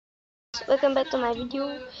welcome back to my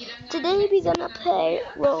video. Today we're gonna play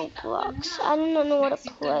Roblox. I do not know what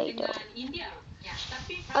to play though.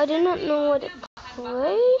 I do not know what to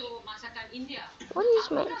play. What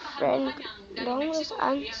is my friend Longest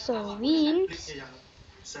answer wins?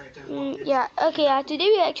 Yeah, okay,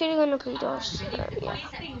 today we're actually gonna play Doors. Yeah,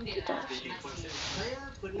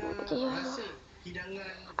 Doors. Yeah.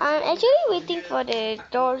 I'm actually waiting for the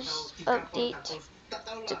Doors update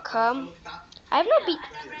to come. I've not beat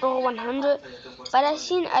Pro 100, but I've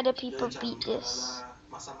seen other people beat this.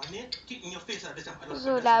 So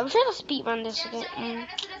I'm trying to speed run this again.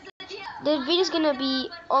 The video is gonna be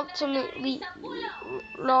ultimately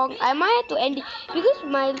long. I might have to end it because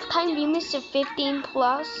my time limit is 15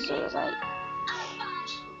 plus. So it's like,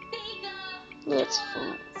 it's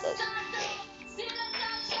full.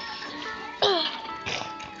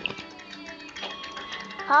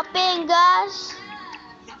 Hop in, guys.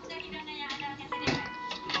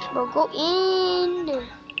 We'll go in.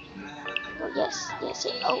 Oh, yes.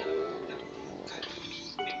 Oh,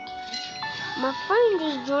 my friend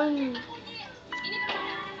just joined me.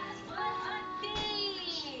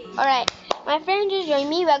 Alright, my friend just joined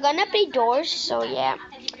me. We're gonna play Doors. So yeah,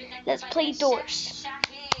 let's play Doors.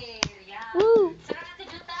 Woo!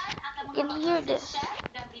 You can hear this.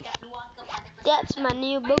 That's my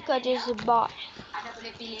new book I just bought.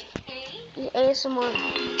 The ASMR.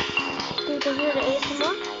 You can hear the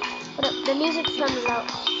ASMR? The music's kind of loud.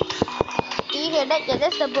 Can you hear that? Yeah,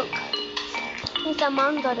 that's the book. It's a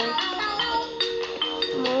manga there.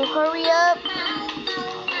 Oh, hurry up.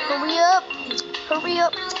 Hurry up. Hurry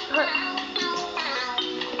up.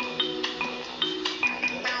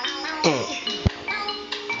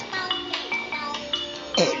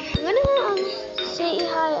 I'm gonna say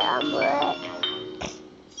hi, I'm Brad.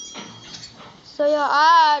 So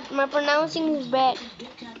yeah, my pronouncing is bad.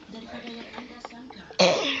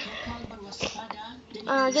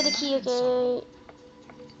 Get the key, okay.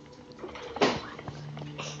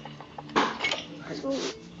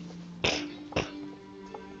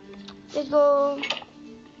 Let's go.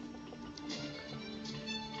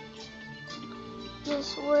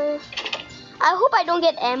 This way. I hope I don't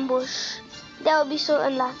get ambushed. That would be so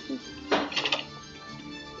unlucky.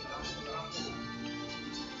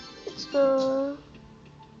 Let's go.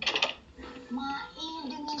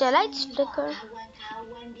 Did the lights flicker?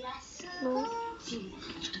 No.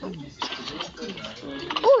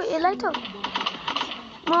 Oh, it lights up.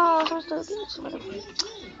 No, some stuff.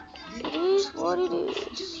 It is what it is.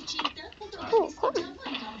 Oh, coin.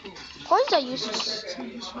 Coins are useless.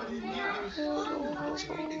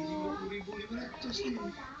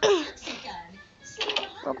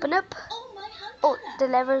 Open up. Oh, the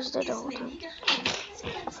levers did the whole time.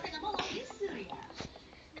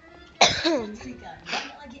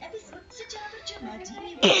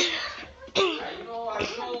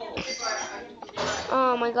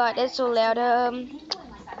 Oh my god, that's so loud.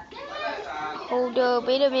 Hold up,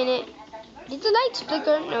 wait a minute. Did the lights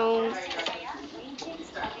flicker? No.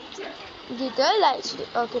 Did the lights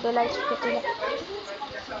flicker? Okay, the lights flicker.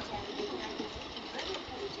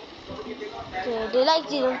 Okay, the lights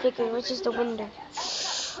didn't flicker, which is the window.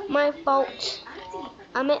 My fault.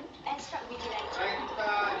 I meant.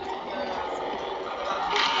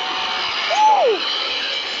 Ooh!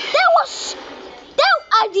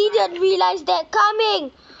 I didn't realize that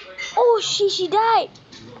coming. Oh, she died.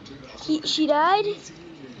 She died.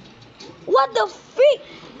 What the freak?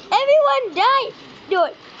 Everyone died,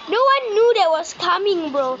 dude. No one knew that was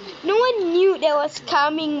coming, bro. No one knew that was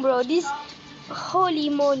coming, bro. This, holy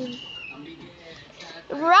moly.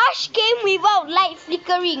 Rush came without light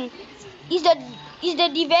flickering. Is the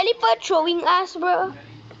developer throwing us, bro?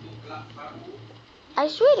 I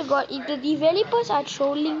swear to God, if the developers are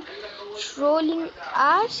trolling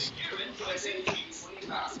us,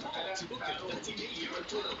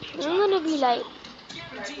 I'm gonna be like,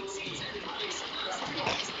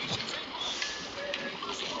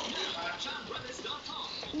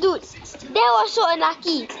 dude, that was so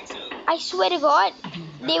unlucky. I swear to God,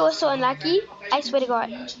 they were so unlucky. I swear to God.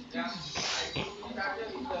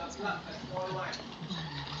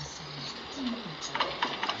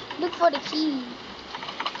 Look for the key.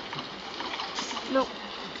 No.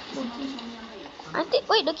 I think,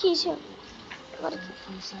 wait, the key is here. What the key?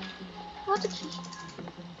 What the key?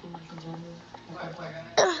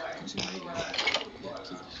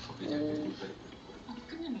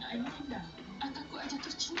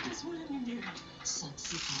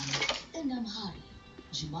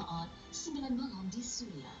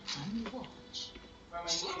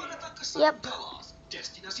 Yep.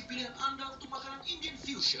 Destinasi pilihan anda untuk makanan Indian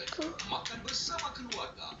fusion. Makan bersama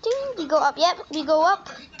keluarga. We go up. Yep, we go up.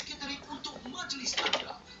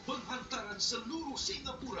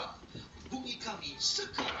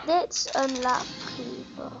 That's unlucky,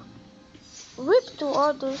 bro. Rip to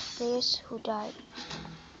all those players who died.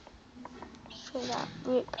 Straight up,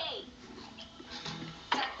 rip.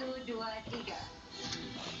 1, 2, 3.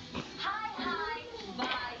 Hai,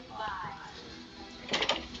 bye.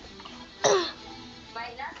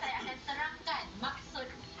 Baiklah, saya akan terangkan maksud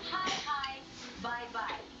hai,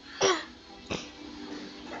 bye.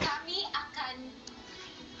 Kami akan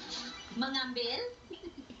mengambil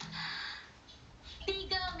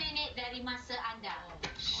 3 minit dari masa anda.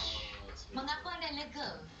 Mengapa anda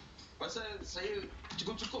lega? Pasal saya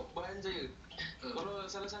cukup bahan saya. Kalau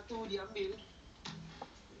salah satu diambil,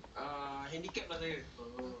 handicap lah saya.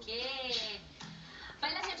 Okey.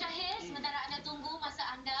 Baiklah, Chef Syahir, sementara anda tunggu masa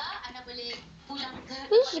anda boleh pulang ke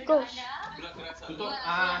This tempat duduk goes. anda. Pulang ke asal.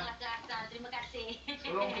 Pulanglah ke asal. Terima kasih.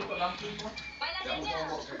 Tolong tutup lampu semua. Baiklah, Daniel.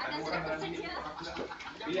 Anda sudah bersedia?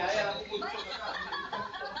 Bila ayah lampu pun tutup.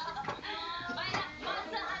 Baiklah,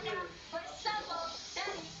 masa anda bersama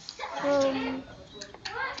dari Chef Um,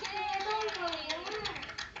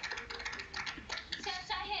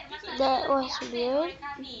 Syahir, masa That anda was diambil weird, oleh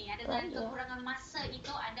kami. Dengan but yeah. kekurangan masa itu,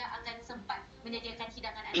 anda akan sempat menyediakan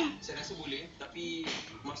hidangan anda. Saya rasa boleh, tapi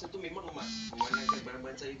masa tu memang emas. Memandangkan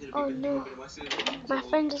barang-barang saya tu lebih Oh, penting no. daripada masa tu. My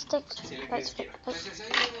friend just texted. Saya lega That's sikit lah. Pasal saya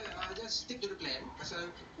just stick to the plan. Pasal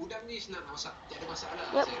udang ni senang nak masak. Tak ada masalah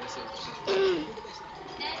Yep. saya rasa.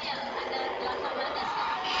 Daniel, anda langkah mana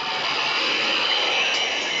sekarang?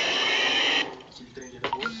 Cili kering dia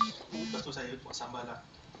rebus. Lepas tu saya buat sambal lah.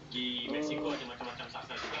 Di Mexico ada macam-macam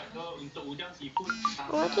salsa juga. So untuk udang seafood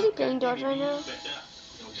salsa Oh, actually playing George right now. better lah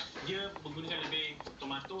dengan udang. Dia menggunakan lebih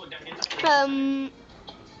tomato dan dia tak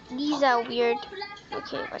These are weird.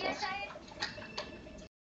 Okay, whatever.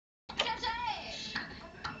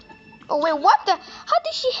 Oh wait, what the? How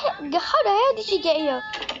the hell did she get here?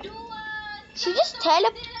 She just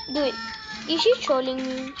Dude, is she trolling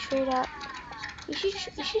me straight up? Is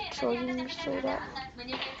she trolling me straight up?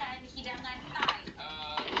 Menyediakan hidangan Thai.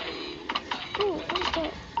 Oh, what's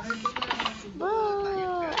that?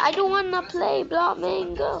 Bro, I don't wanna play Block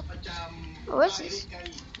Mango. What's this?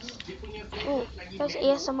 Oh, that's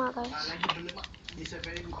ASMR, guys.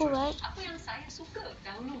 Cool, right? Apa yang saya suka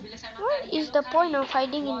dahulu bila saya makan What is the point of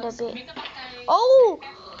hiding in the bed? mereka pakai Oh,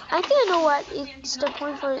 I think I know what is the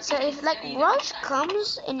point for it. So if like Rush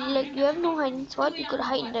comes and like you have no hiding spot, you could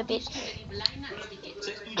hide in the bed. jadi berlainan sedikit.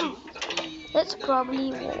 Saya setuju, tapi That's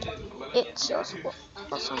probably it's awesome.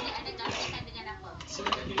 Anda gantikan dengan apa?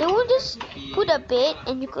 They would just put a bed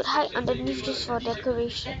and you could hide underneath just for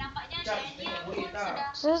decoration. Nampaknya Daniel pun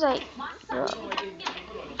sudah So it's like, bro, masak udangnya.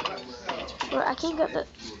 bro, I can't get the.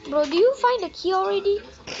 Bro, do you find the key already?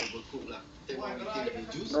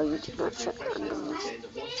 Bro, you did not check.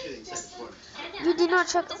 You did not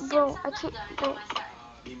check, bro. I can't, bro.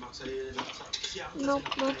 Memang saya nak masak siang. Nope,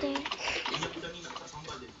 nothing. Minyak udang ni nak masak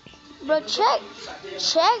sambal je. Bro,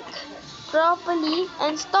 check properly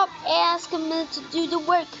and stop asking me to do the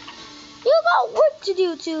work. You got work to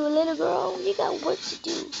do too, little girl. You got work to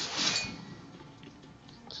do.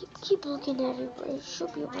 Keep looking everywhere. It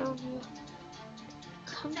should be around here.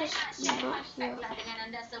 I'm Saya just nak share not fun fact here. lah dengan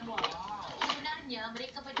anda semua. Sebenarnya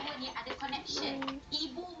mereka berdua ni ada connection.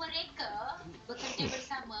 Ibu mereka bekerja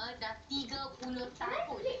bersama dah 30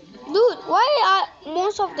 tahun. Dude, why are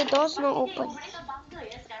most of the doors not open? Mereka bangga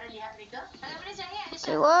ya sekarang lihat mereka. Bagaimana Syahir? Ada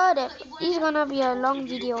Okay, what if this is gonna be a long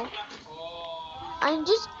video?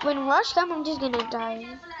 When Rush comes, I'm just gonna die.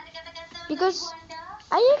 Because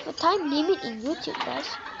I have a time limit in YouTube, guys.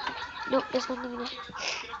 Nope, there's nothing there.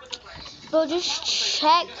 Bro, just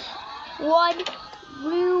check one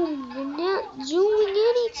room. We're not doing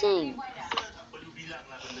anything. Tak perlu bilang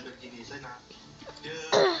lah benda begini. Saya nak dia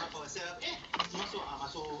apa saya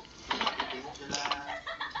masuk tengok je lah.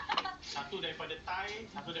 satu daripada Thai,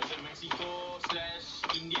 satu daripada Mexico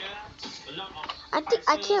 / India. A lot of I think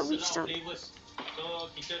I can't spices, reach a lot of them. flavors. So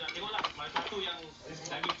kita nak tengok lah mana satu yang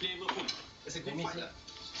lagi flavorful. It's a good fight lah.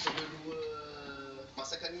 Kedua-dua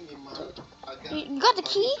masakan ni memang agak You got the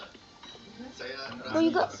key? saya Bro,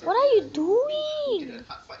 what are you doing?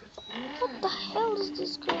 hard fight. What the hell is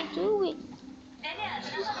this girl doing?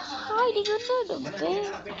 Hiding under the bed.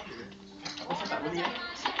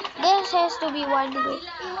 There has to be one way.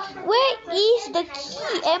 Where is the key?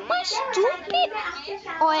 Am I stupid?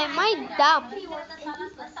 Or am I dumb?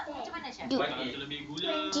 Dude, Kalau lebih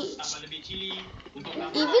gula, tambah lebih cili untuk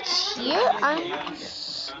if it's here, I'm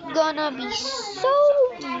gonna be so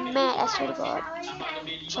mad, I swear to God.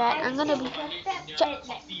 Chat, I'm gonna be... Chat.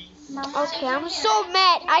 Okay, I'm so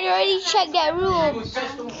mad. I already checked that room.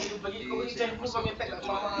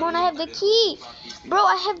 Come on, I have the key. Bro,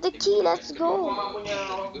 I have the key. Let's go.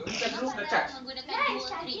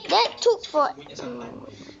 That took for...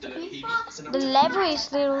 The lever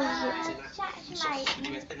is literally here.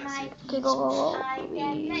 Okay, go.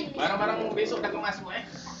 Barang-barang besok dah kemas semua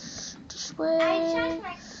This way.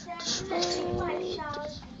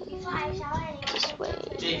 This way.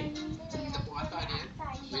 Tepung atar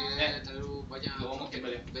dia terlalu banyak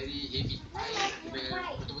very heavy.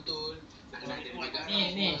 Betul-betul nak kena ada garam.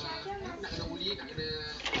 Nak kena uli, nak kena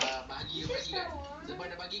bagi kan. Lepas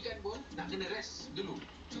dah bagikan pun nak kena rest dulu.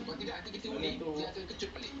 Kalau tidak nanti kita uli dia akan kecut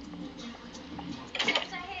balik.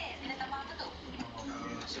 Zahir, dia tambah apa tu?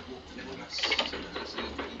 Serbuk lemongrass. Saya rasa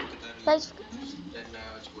kali ketara Guys, dan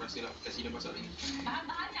cukup rasa lah kasih dia masak lagi.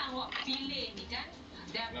 Bahan-bahan yang awak pilih ni kan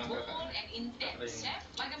dah bold and intense, ya.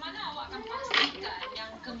 Bagaimana awak akan pastikan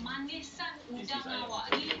yang kemanisan udang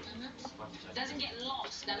awak ni doesn't get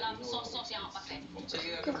lost dalam sos-sos yang awak pakai?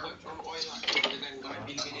 Saya akan buat prawn oil lah dengan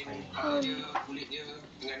pilih kulitnya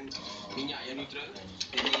dengan minyak yang neutral.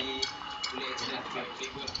 Jadi boleh extract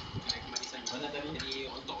flavor lah dengan kemanisan.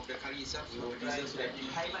 Jadi on top of the curry itself, sudah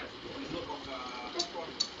highlight a lot of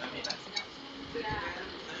prawn.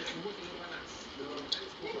 Semua telur panas.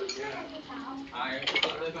 yang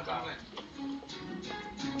tukar dia tukar.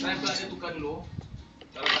 Saya pula dia tukar dulu.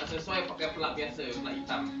 Kalau tak sesuai pakai pelak biasa, pelak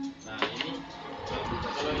hitam. Nah ini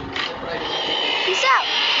kalau ini fry dengan peace out.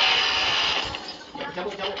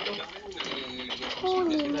 cabut tu.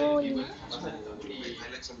 Holy moly.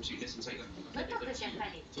 Highlight some sweetness inside lah. Betul ke Chef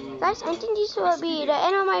Khalid? Guys, I think this will be the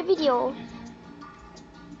end of my video.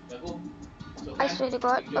 Bagus. I swear to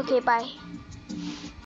God. Okay, bye.